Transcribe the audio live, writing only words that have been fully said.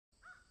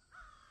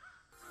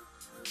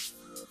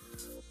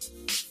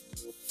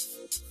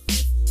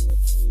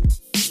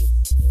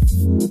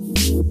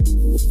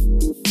I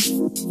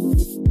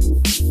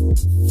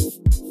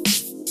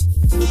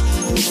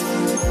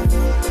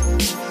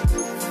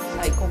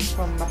come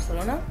from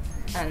Barcelona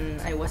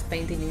and I was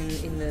painting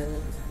in the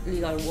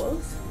legal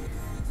walls,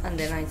 and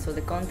then I saw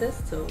the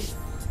contest, so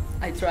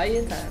I tried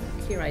it and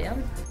here I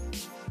am.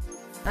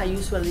 I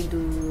usually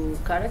do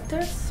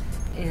characters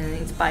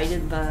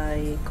inspired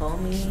by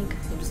comic,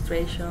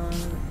 illustration,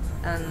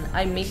 and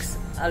I mix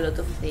a lot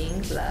of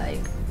things like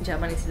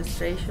Japanese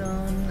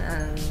illustration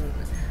and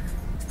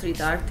street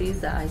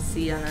artists that I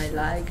see and I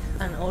like,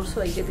 and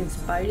also I get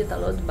inspired a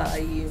lot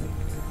by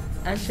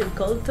ancient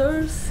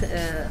cultures.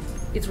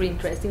 It's really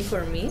interesting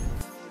for me.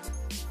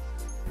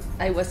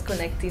 I was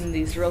connecting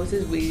these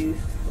roses with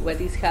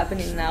what is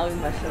happening now in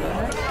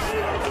Barcelona.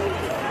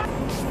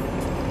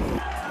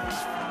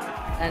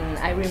 And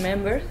I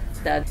remember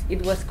that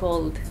it was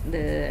called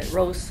the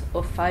Rose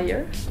of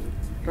Fire,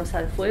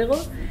 Rosa de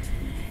foc,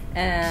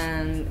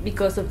 and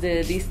because of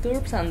the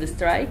disturbs and the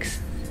strikes,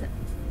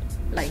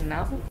 like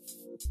now.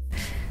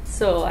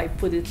 So I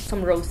put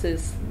some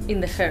roses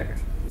in the hair.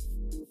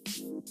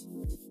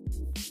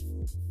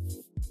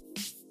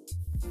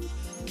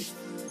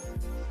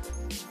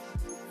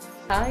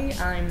 Hi,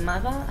 I'm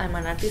Maga. I'm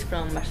an artist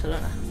from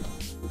Barcelona.